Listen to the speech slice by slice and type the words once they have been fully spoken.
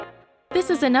This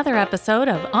is another episode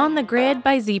of On the Grid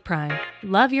by Z Prime.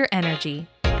 Love your energy.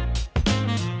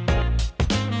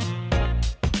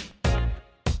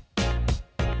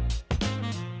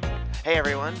 Hey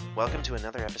everyone, welcome to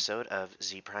another episode of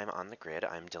Z Prime on the Grid.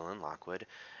 I'm Dylan Lockwood,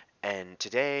 and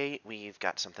today we've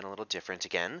got something a little different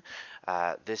again.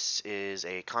 This is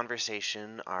a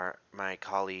conversation my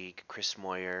colleague Chris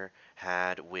Moyer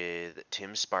had with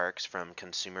Tim Sparks from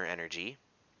Consumer Energy.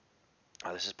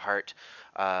 This is part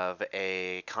of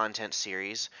a content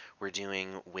series we're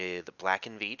doing with Black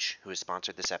 & Veatch, who has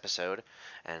sponsored this episode,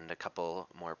 and a couple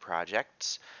more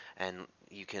projects. And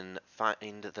you can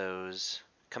find those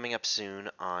coming up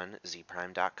soon on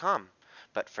zprime.com.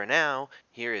 But for now,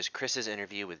 here is Chris's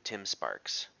interview with Tim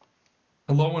Sparks.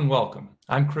 Hello and welcome.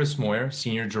 I'm Chris Moyer,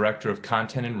 Senior Director of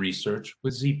Content and Research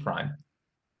with Z Prime.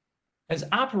 As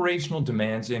operational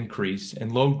demands increase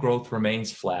and load growth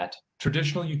remains flat,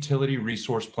 traditional utility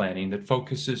resource planning that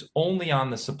focuses only on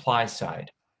the supply side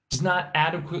does not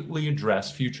adequately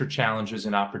address future challenges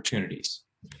and opportunities.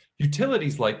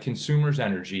 Utilities like Consumers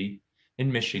Energy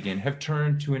in Michigan have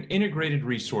turned to an integrated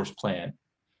resource plan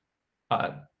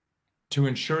to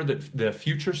ensure that the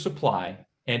future supply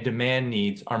and demand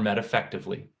needs are met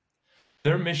effectively.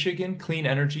 Their Michigan Clean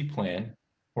Energy Plan,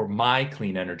 or My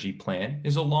Clean Energy Plan,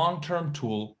 is a long-term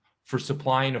tool for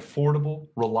supplying affordable,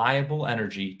 reliable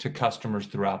energy to customers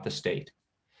throughout the state.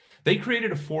 They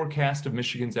created a forecast of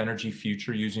Michigan's energy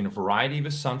future using a variety of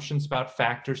assumptions about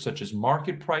factors such as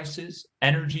market prices,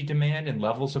 energy demand, and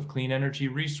levels of clean energy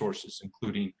resources,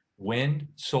 including wind,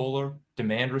 solar,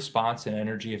 demand response, and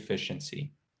energy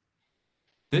efficiency.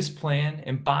 This plan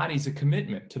embodies a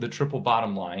commitment to the triple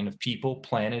bottom line of people,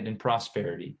 planet, and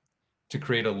prosperity to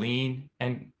create a lean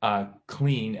and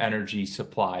clean energy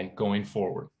supply going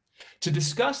forward. To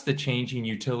discuss the changing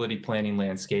utility planning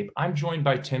landscape, I'm joined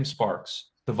by Tim Sparks,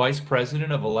 the Vice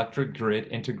President of Electric Grid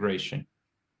Integration.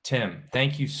 Tim,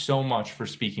 thank you so much for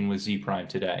speaking with Z Prime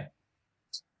today.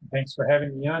 Thanks for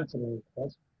having me on today,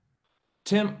 Chris.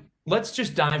 Tim, let's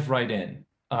just dive right in.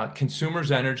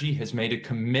 Consumers Energy has made a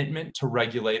commitment to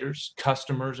regulators,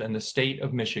 customers, and the state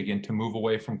of Michigan to move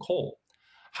away from coal.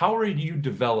 How are you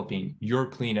developing your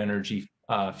clean energy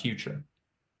future?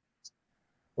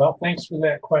 Well, thanks for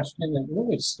that question. It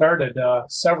really started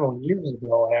several years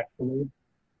ago, actually.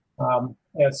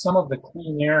 As some of the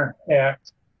Clean Air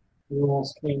Act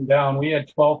rules came down, we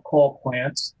had 12 coal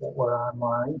plants that were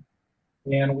online,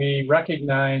 and we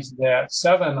recognized that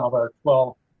 7 of our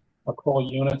 12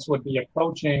 coal units would be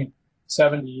approaching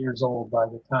 70 years old by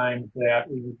the time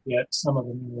that we would get some of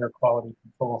the new air quality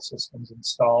control systems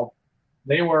installed.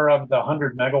 They were of the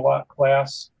 100 megawatt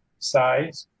class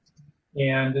size.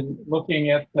 And in looking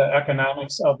at the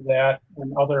economics of that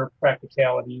and other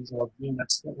practicalities of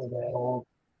units that were that old,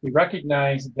 we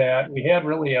recognized that we had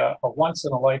really a once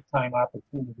in a lifetime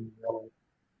opportunity really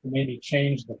to maybe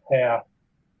change the path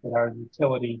that our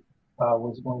utility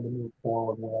was going to move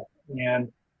forward with.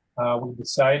 And we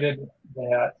decided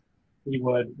that we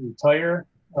would retire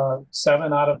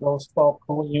 7 out of those 12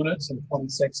 coal units in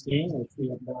 2016, which we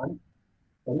have done.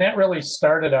 And that really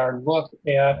started our look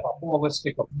at a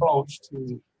holistic approach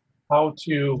to how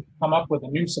to come up with a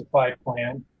new supply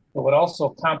plan that would also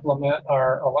complement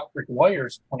our electric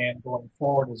wires plan going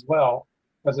forward as well.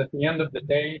 Because at the end of the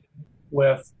day,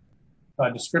 with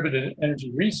distributed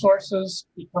energy resources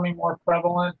becoming more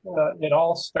prevalent, it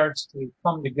all starts to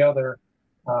come together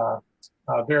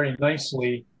very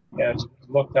nicely as we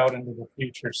looked out into the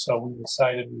future. So we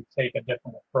decided we'd take a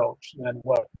different approach than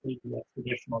what the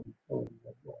traditional utility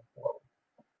was going forward.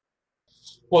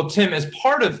 Well, Tim, as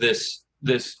part of this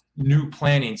new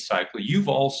planning cycle, you've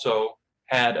also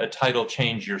had a title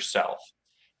change yourself.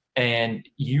 And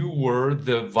you were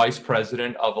the Vice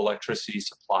President of Electricity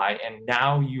Supply, and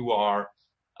now you are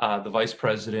the Vice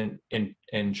President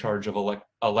in charge of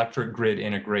electric grid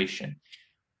integration.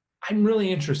 I'm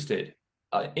really interested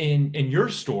in your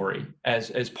story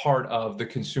as part of the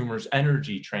Consumers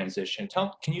Energy transition.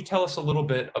 Can you tell us a little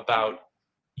bit about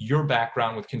your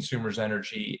background with Consumers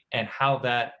Energy and how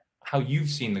you've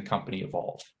seen the company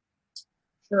evolve?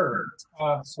 Sure.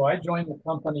 So I joined the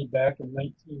company back in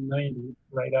 1990,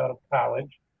 right out of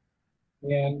college.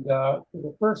 And for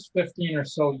the first 15 or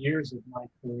so years of my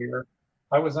career,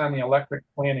 I was on the electric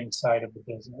planning side of the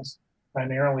business,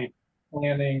 primarily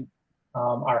planning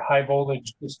our high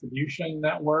voltage distribution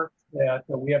network. That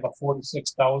we have a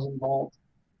 46,000 volt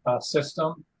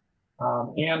system.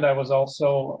 And I was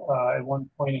also at one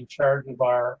point in charge of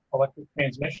our electric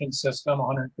transmission system,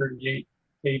 138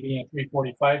 kV and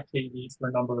 345 kV for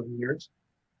a number of years.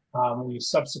 We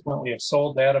subsequently have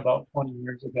sold that about 20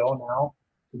 years ago now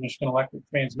to Michigan Electric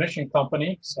Transmission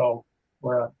Company. So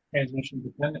We're a transmission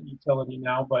dependent utility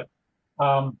now, but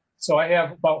so I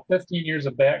have about 15 years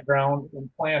of background in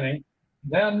planning.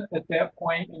 Then at that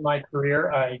point in my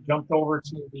career, I jumped over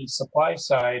to the supply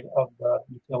side of the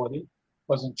utility,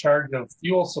 was in charge of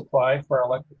fuel supply for our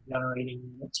electric generating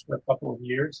units for a couple of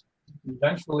years.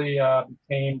 Eventually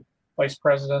became vice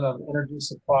president of energy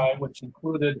supply, which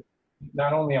included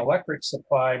not only electric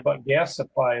supply, but gas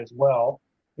supply as well.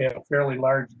 We have a fairly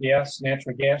large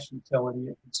natural gas utility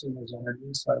at Consumers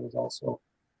Energy, so I was also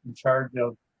in charge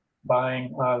of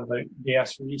buying the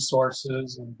gas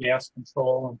resources and gas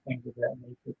control and things of that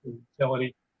nature for the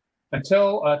utility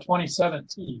until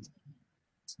 2017.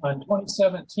 In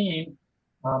 2017,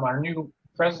 our new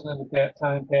president at that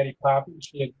time, Patty Poppe,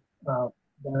 she had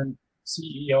been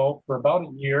CEO for about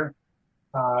a year,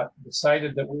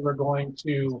 decided that we were going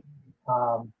to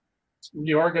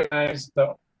reorganize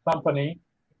the company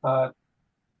to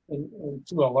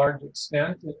a large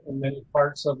extent in many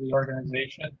parts of the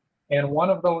organization. And one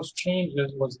of those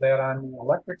changes was that on the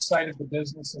electric side of the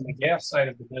business and the gas side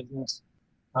of the business,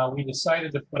 we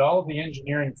decided to put all of the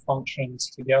engineering functions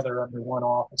together under one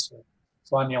officer.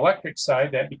 So on the electric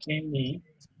side, that became me.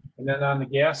 And then on the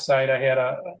gas side, I had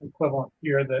an equivalent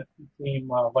here that became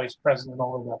vice president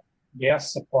over the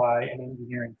gas supply and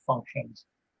engineering functions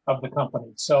of the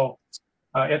company. So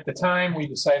at the time, we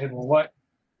decided, well, what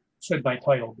should my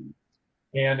title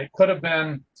be? And it could have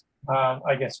been,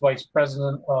 I guess, vice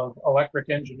president of electric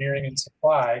engineering and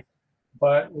supply,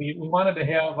 but we wanted to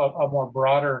have a more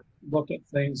broader look at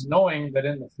things, knowing that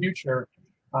in the future,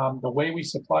 the way we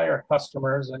supply our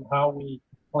customers and how we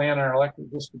plan our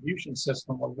electric distribution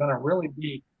system was going to really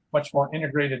be much more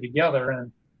integrated together.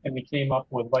 And we came up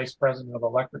with vice president of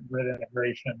electric grid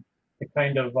integration to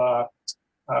kind of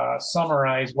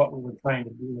summarize what we were trying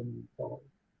to do in the utility.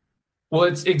 Well,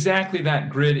 it's exactly that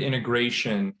grid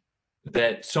integration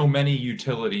that so many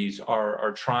utilities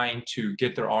are trying to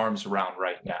get their arms around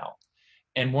right now.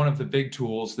 And one of the big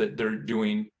tools that they're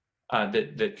doing,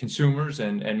 that consumers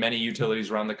and many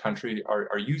utilities around the country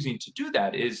are using to do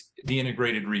that is the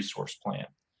integrated resource plan,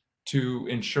 to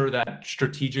ensure that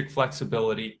strategic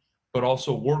flexibility, but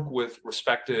also work with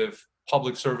respective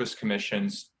public service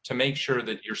commissions to make sure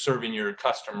that you're serving your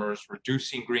customers,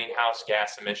 reducing greenhouse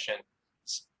gas emissions,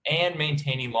 and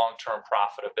maintaining long-term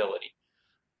profitability.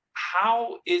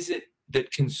 How is it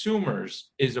that Consumers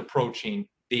is approaching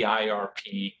the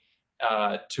IRP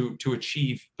to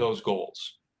achieve those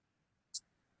goals?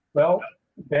 Well,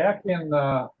 back in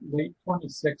late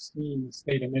 2016, the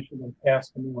state of Michigan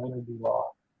passed a new energy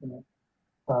law, and it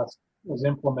was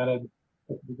implemented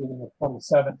at the beginning of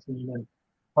 2017. And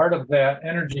part of that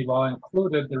energy law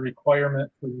included the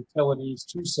requirement for utilities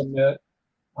to submit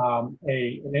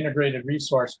an integrated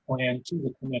resource plan to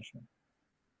the commission,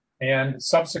 and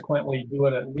subsequently do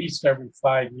it at least every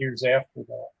 5 years after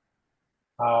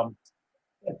that.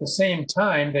 At the same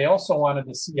time, they also wanted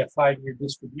to see a 5-year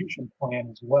distribution plan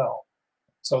as well,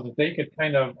 so that they could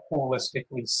kind of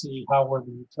holistically see how were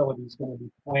the utilities going to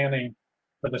be planning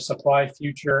for the supply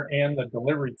future and the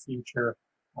delivery future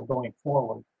going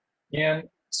forward. And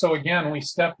so again, we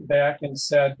stepped back and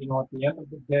said, you know, at the end of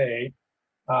the day,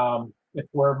 if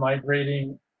we're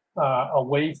migrating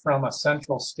away from a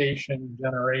central station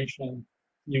generation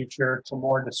future to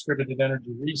more distributed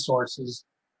energy resources,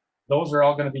 those are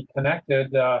all going to be connected,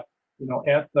 you know,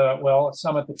 at the, well,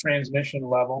 some at the transmission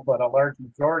level, but a large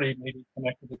majority may be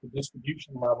connected at the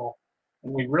distribution level.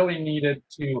 And we really needed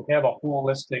to have a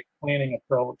holistic planning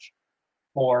approach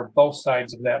for both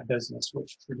sides of that business,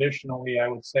 which traditionally I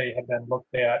would say have been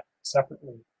looked at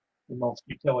separately in most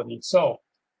utilities. So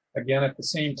again, at the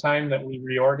same time that we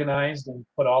reorganized and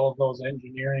put all of those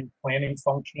engineering planning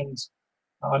functions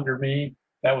under me,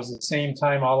 that was the same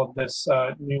time all of this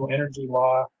new energy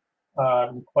law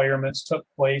requirements took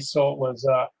place. So it was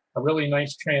a really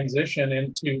nice transition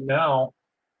into now.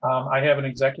 I have an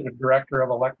executive director of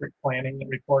electric planning that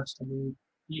reports to me.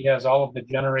 He has all of the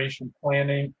generation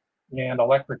planning and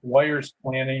electric wires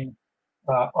planning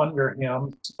under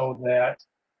him, so that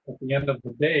at the end of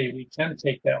the day, we can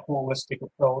take that holistic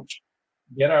approach,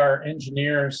 get our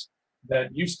engineers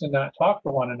that used to not talk to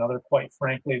one another, quite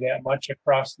frankly, that much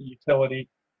across the utility,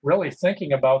 really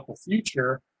thinking about the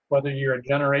future, whether you're a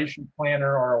generation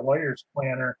planner or a wires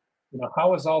planner, you know,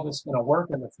 how is all this going to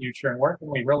work in the future, and where can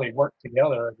we really work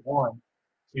together as one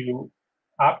to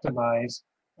optimize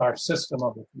our system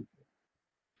of the future?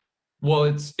 Well,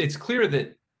 it's clear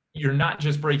that you're not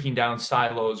just breaking down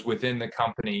silos within the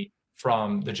company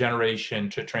from the generation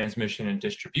to transmission and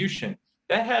distribution.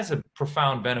 That has a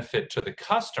profound benefit to the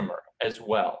customer as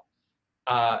well.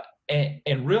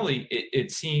 And really,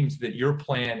 it seems that your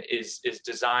plan is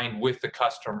designed with the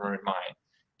customer in mind.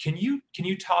 Can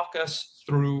you talk us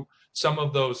through some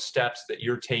of those steps that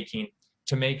you're taking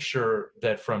to make sure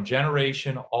that from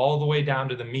generation all the way down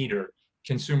to the meter,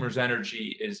 consumers'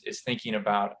 energy is thinking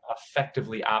about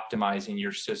effectively optimizing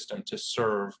your system to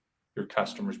serve your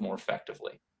customers more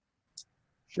effectively?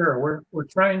 Sure, we're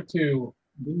trying to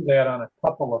do that on a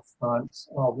couple of fronts.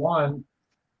 One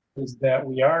is that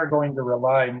we are going to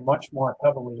rely much more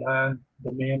heavily on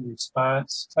demand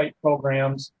response type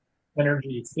programs,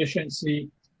 energy efficiency.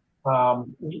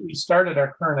 We started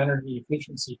our current energy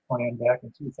efficiency plan back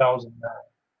in 2009,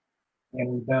 and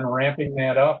we've been ramping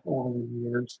that up over the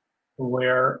years to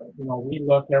where, we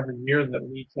look every year that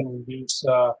we can reduce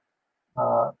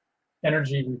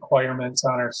energy requirements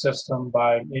on our system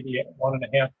by maybe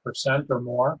 1.5% or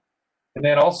more. And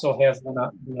that also has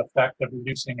the effect of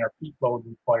reducing our peak load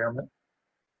requirement.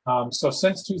 So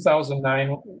since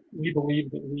 2009, we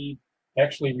believe that we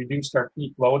actually reduced our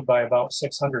peak load by about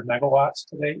 600 megawatts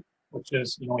today, which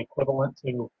is equivalent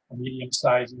to a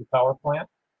medium-sized power plant.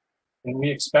 And we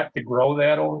expect to grow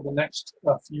that over the next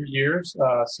few years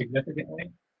significantly.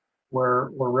 We're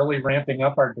really ramping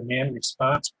up our demand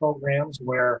response programs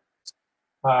where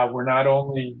we're not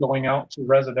only going out to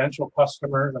residential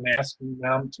customers and asking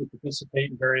them to participate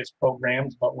in various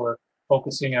programs, but we're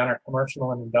focusing on our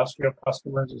commercial and industrial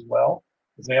customers as well,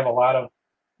 because they have a lot of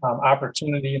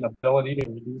opportunity and ability to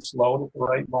reduce load at the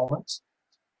right moments.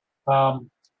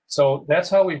 So that's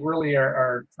how we really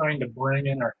are trying to bring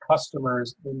in our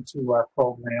customers into our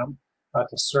program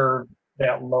to serve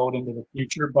that load into the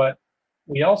future. But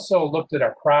we also looked at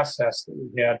our process that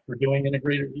we had for doing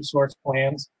integrated resource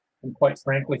plans and, quite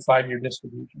frankly, 5-year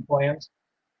distribution plans.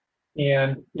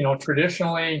 And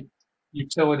traditionally,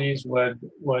 utilities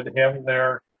would have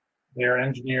their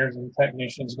engineers and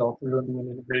technicians go through and do an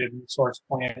integrated resource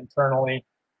plan internally.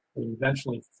 They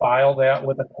eventually file that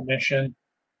with a commission,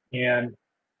 and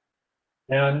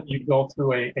then you go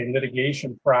through a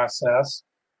litigation process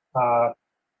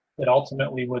that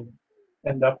ultimately would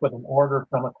end up with an order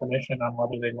from a commission on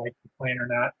whether they like the plan or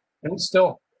not. And we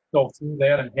still go through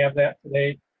that and have that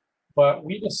today. But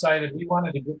we decided we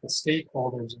wanted to get the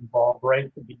stakeholders involved right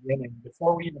at the beginning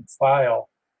before we even file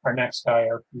our next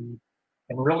IRP, and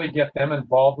really get them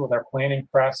involved with our planning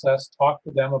process, talk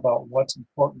to them about what's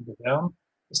important to them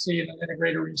to see in an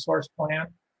integrated resource plan.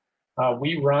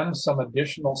 We run some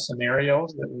additional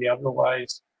scenarios that we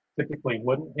otherwise typically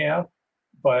wouldn't have,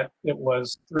 but it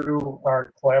was through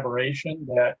our collaboration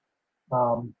that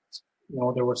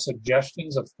there were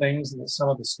suggestions of things that some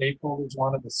of the stakeholders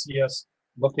wanted to see us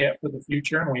look at for the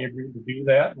future, and we agreed to do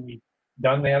that. And we've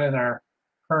done that in our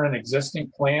current existing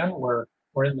plan. We're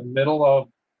in the middle of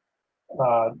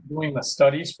doing the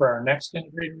studies for our next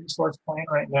integrated resource plan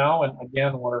right now, and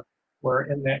again, we're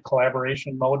in that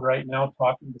collaboration mode right now,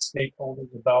 talking to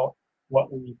stakeholders about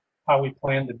how we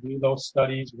plan to do those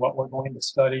studies, what we're going to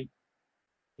study.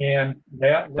 And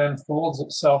that then folds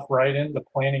itself right into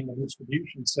planning the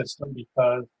distribution system,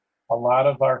 because a lot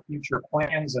of our future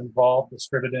plans involve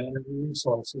distributed energy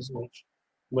resources, which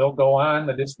will go on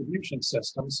the distribution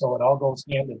system. So it all goes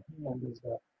hand in hand as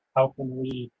to how can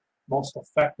we most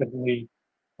effectively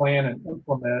plan and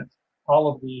implement all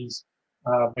of these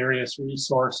various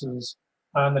resources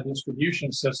on the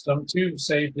distribution system to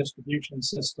save distribution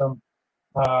system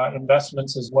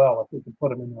investments as well, if we can put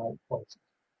them in the right places.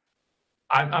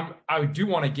 I do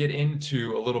want to get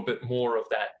into a little bit more of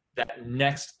that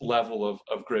next level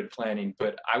of grid planning,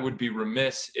 but I would be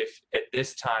remiss if at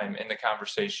this time in the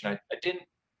conversation I didn't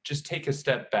just take a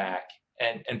step back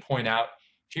and point out,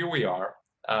 here we are,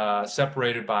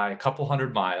 separated by a couple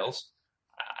hundred miles.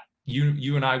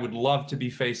 You and I would love to be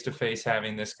face to face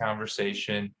having this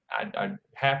conversation. I'd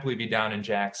happily be down in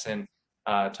Jackson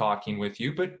talking with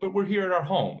you, but we're here at our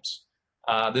homes.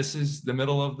 This is the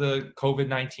middle of the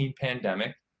COVID-19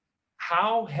 pandemic.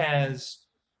 How has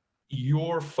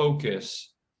your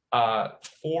focus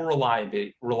for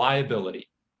reliability,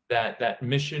 that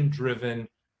mission-driven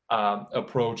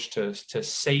approach to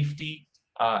safety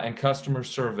and customer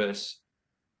service,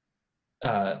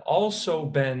 also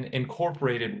been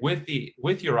incorporated with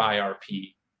your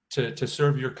IRP to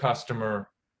serve your customer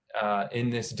in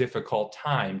this difficult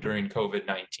time during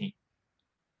COVID-19?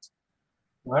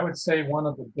 I would say one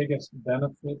of the biggest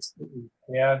benefits that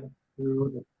we've had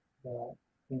through the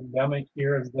pandemic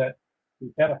here is that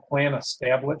we've had a plan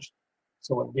established.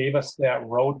 So it gave us that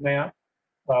roadmap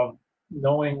of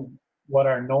knowing what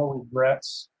our no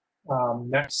regrets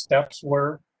next steps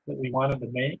were that we wanted to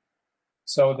make,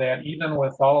 so that even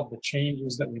with all of the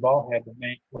changes that we've all had to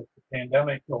make with the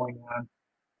pandemic going on,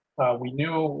 we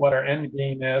knew what our end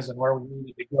game is and where we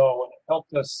needed to go, and it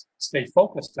helped us stay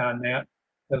focused on that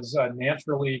because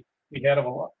naturally we had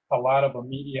a lot of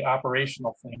immediate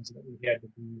operational things that we had to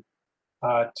do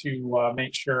to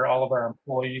make sure all of our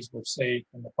employees were safe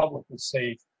and the public was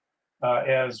safe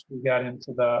as we got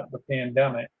into the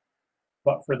pandemic.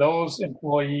 But for those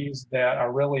employees that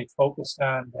are really focused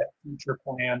on that future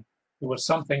plan, it was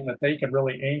something that they could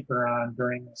really anchor on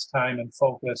during this time and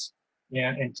focus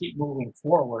and keep moving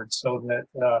forward so that,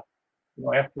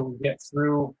 after we get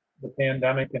through the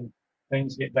pandemic and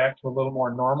things get back to a little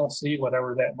more normalcy,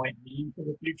 whatever that might mean for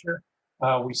the future,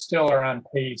 we still are on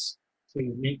pace to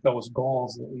meet those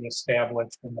goals that we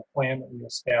established and the plan that we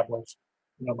established,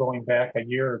 going back a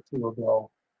year or two ago,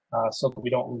 so that we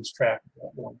don't lose track of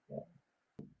that going forward.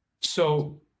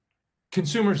 So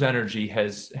Consumers Energy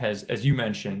has, as you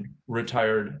mentioned,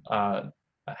 retired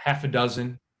half a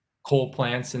dozen coal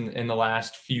plants in the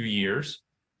last few years.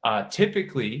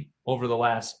 Typically, over the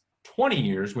last 20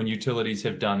 years, when utilities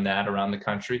have done that around the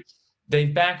country,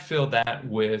 they've backfilled that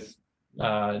with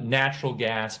natural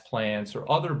gas plants or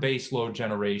other base load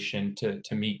generation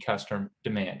to meet customer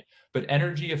demand. But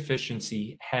energy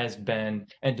efficiency has been,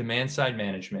 and demand side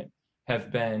management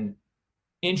have been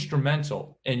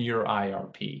instrumental in your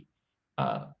IRP.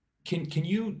 Can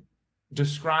you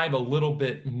describe a little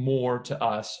bit more to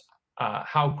us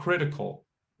how critical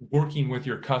working with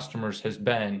your customers has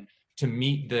been to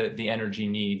meet the energy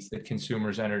needs that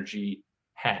Consumers Energy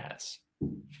has?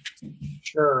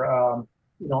 Sure.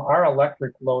 Our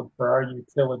electric load for our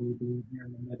utility being here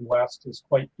in the Midwest is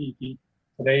quite peaky.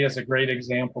 Today is a great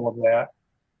example of that.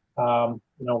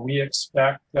 We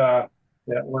expect that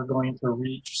we're going to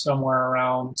reach somewhere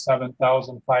around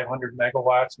 7,500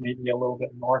 megawatts, maybe a little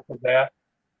bit north of that.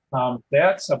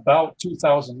 That's about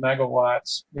 2,000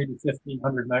 megawatts, maybe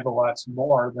 1,500 megawatts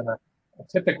more than a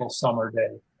typical summer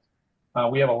day.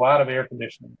 We have a lot of air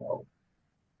conditioning load.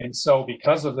 And so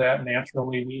because of that,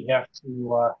 naturally, we have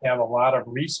to have a lot of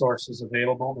resources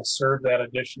available to serve that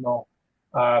additional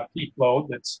peak load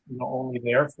that's only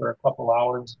there for a couple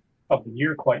hours of the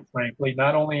year, quite frankly,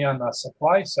 not only on the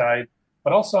supply side,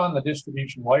 but also on the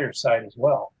distribution wire side as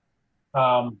well.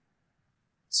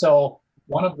 So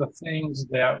one of the things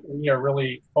that we are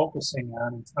really focusing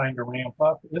on and trying to ramp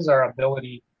up is our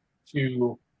ability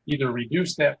to either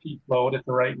reduce that peak load at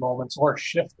the right moments or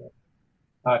shift it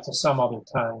to some other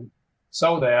time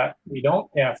so that we don't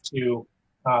have to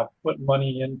put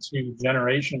money into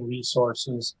generation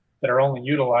resources that are only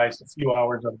utilized a few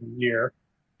hours of the year,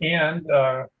 and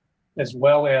as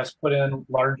well as put in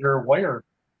larger wire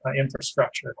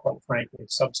infrastructure, quite frankly,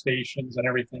 substations and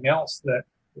everything else that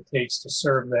it takes to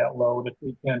serve that load. If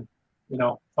we can,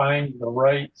 find the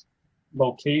right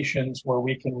locations where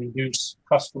we can reduce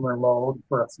customer load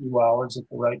for a few hours at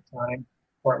the right time,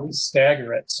 or at least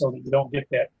stagger it so that you don't get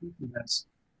that peakiness,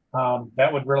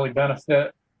 that would really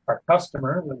benefit our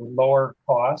customers. It would lower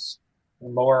costs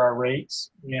and lower our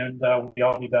rates, and we'd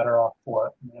all be better off for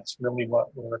it. And that's really what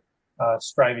we're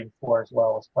striving for as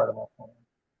well as part of our plan.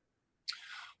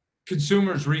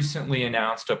 Consumers recently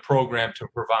announced a program to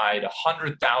provide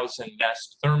 100,000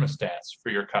 Nest thermostats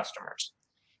for your customers.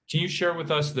 Can you share with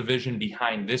us the vision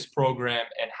behind this program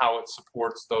and how it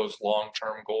supports those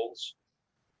long-term goals?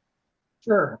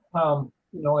 Sure.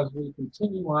 As we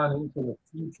continue on into the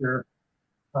future,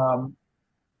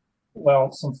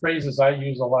 some phrases I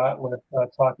use a lot with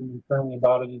talking internally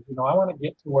about it is, I want to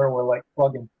get to where we're like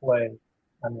plug and play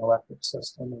on the electric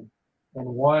system. And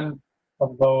one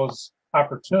of those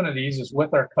opportunities is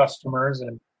with our customers.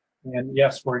 And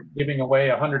yes, we're giving away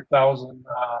 100,000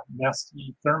 Nest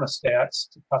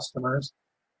thermostats to customers.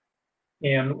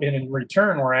 And in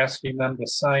return, we're asking them to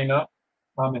sign up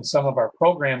in some of our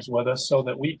programs with us so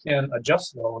that we can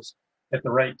adjust those at the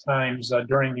right times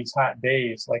during these hot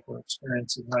days like we're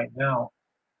experiencing right now.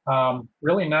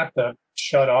 Really not to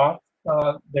shut off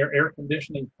their air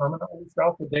conditioning permanently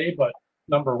throughout the day, but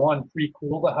number one,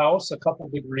 pre-cool the house a couple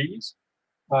degrees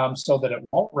so that it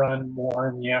won't run more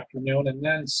in the afternoon, and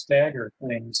then stagger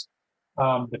things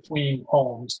between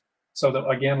homes so that,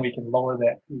 again, we can lower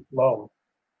that peak load.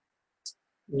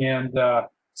 And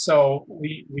so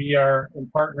we are in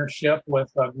partnership with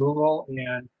Google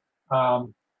and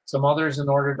some others in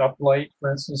order to Uplight,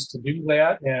 for instance, to do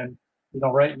that. And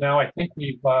right now I think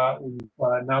we've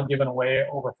now given away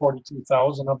over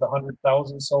 42,000 of the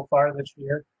 100,000 so far this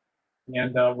year,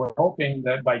 and we're hoping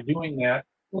that by doing that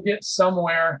we'll get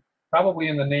somewhere probably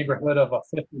in the neighborhood of a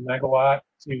 50 megawatt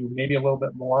to maybe a little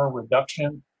bit more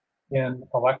reduction in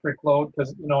electric load,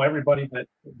 because everybody that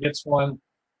gets one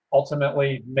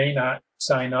ultimately may not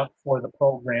sign up for the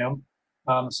program.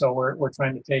 So we're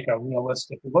trying to take a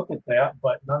realistic look at that.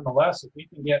 But nonetheless, if we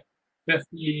can get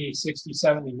 50, 60,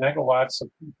 70 megawatts of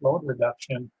peak load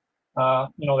reduction,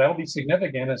 that'll be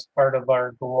significant as part of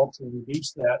our goal to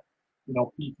reduce that,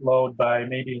 peak load by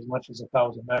maybe as much as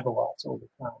 1,000 megawatts over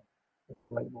time at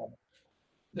the right moment.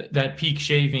 That peak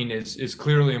shaving is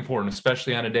clearly important,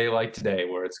 especially on a day like today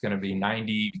where it's going to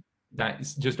be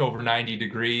just over 90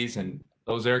 degrees, and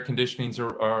those air conditionings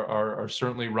are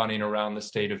certainly running around the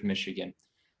state of Michigan.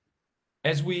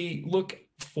 As we look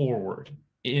forward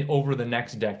over the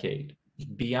next decade,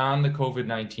 beyond the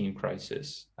COVID-19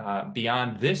 crisis,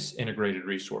 beyond this integrated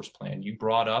resource plan, you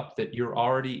brought up that you're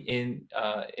already in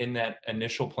that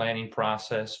initial planning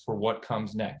process for what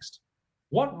comes next.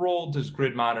 What role does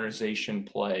grid modernization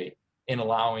play in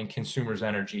allowing consumers'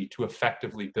 energy to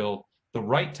effectively build the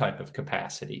right type of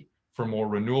capacity for more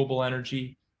renewable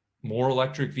energy, more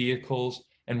electric vehicles,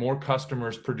 and more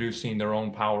customers producing their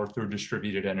own power through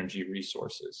distributed energy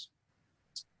resources?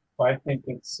 I think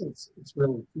it's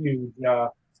really huge.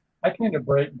 I kind of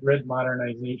break grid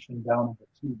modernization down into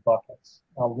two buckets.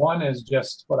 One is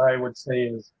just what I would say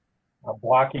is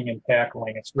blocking and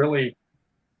tackling. It's really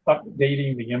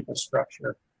updating the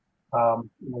infrastructure.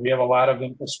 We have a lot of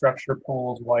infrastructure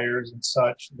poles, wires, and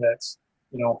such that's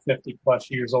 50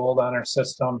 plus years old on our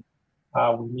system.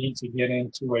 We need to get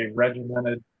into a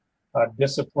regimented,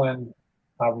 disciplined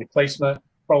replacement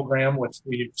program, which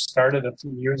we've started a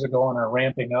few years ago and are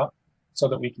ramping up so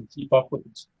that we can keep up with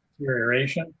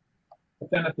deterioration. But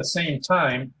then at the same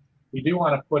time, we do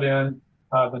want to put in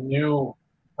the new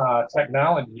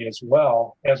technology as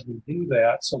well as we do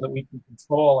that so that we can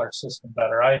control our system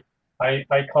better. I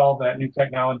call that new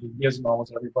technology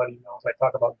gizmos. Everybody knows I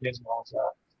talk about gizmos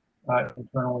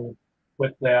internally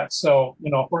with that. So,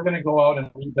 if we're going to go out and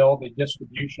rebuild a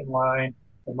distribution line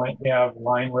that might have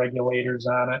line regulators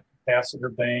on it,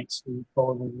 capacitor banks,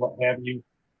 reclosers, what have you,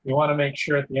 we want to make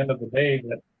sure at the end of the day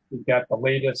that we've got the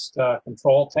latest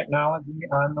control technology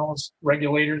on those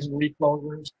regulators and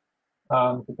reclosers,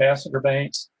 capacitor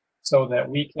banks, so that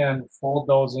we can fold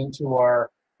those into our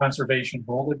conservation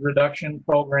voltage reduction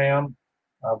program,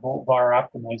 volt var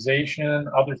optimization,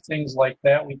 other things like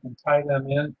that. We can tie them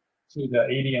in to the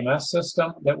ADMS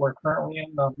system that we're currently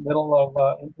in the middle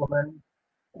of implementing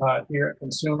here at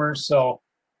Consumers. So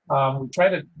we try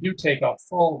to take a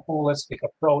full holistic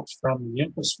approach from the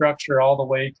infrastructure all the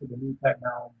way to the new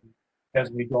technology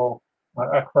as we go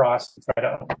across to try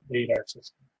to update our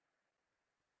system.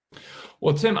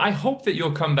 Well, Tim, I hope that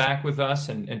you'll come back with us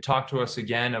and talk to us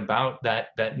again about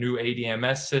that new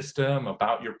ADMS system,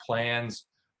 about your plans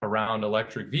around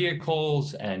electric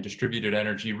vehicles and distributed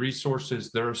energy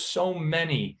resources. There are so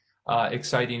many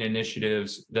exciting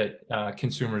initiatives that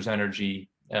Consumers Energy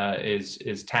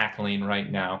is tackling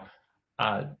right now.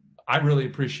 I really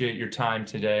appreciate your time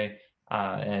today,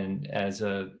 and as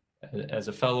a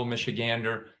fellow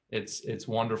Michigander, it's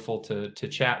wonderful to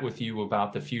chat with you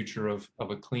about the future of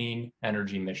a clean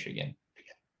energy Michigan.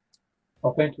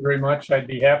 Well, thank you very much. I'd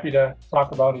be happy to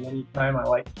talk about it anytime. I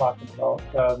like talking about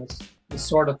this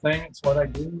sort of thing. It's what I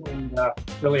do, and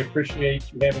really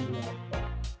appreciate you having me on.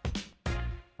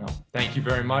 Well, thank you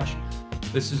very much.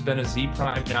 This has been a Z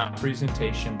Prime Now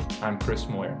presentation. I'm Chris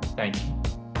Moyer. Thank you.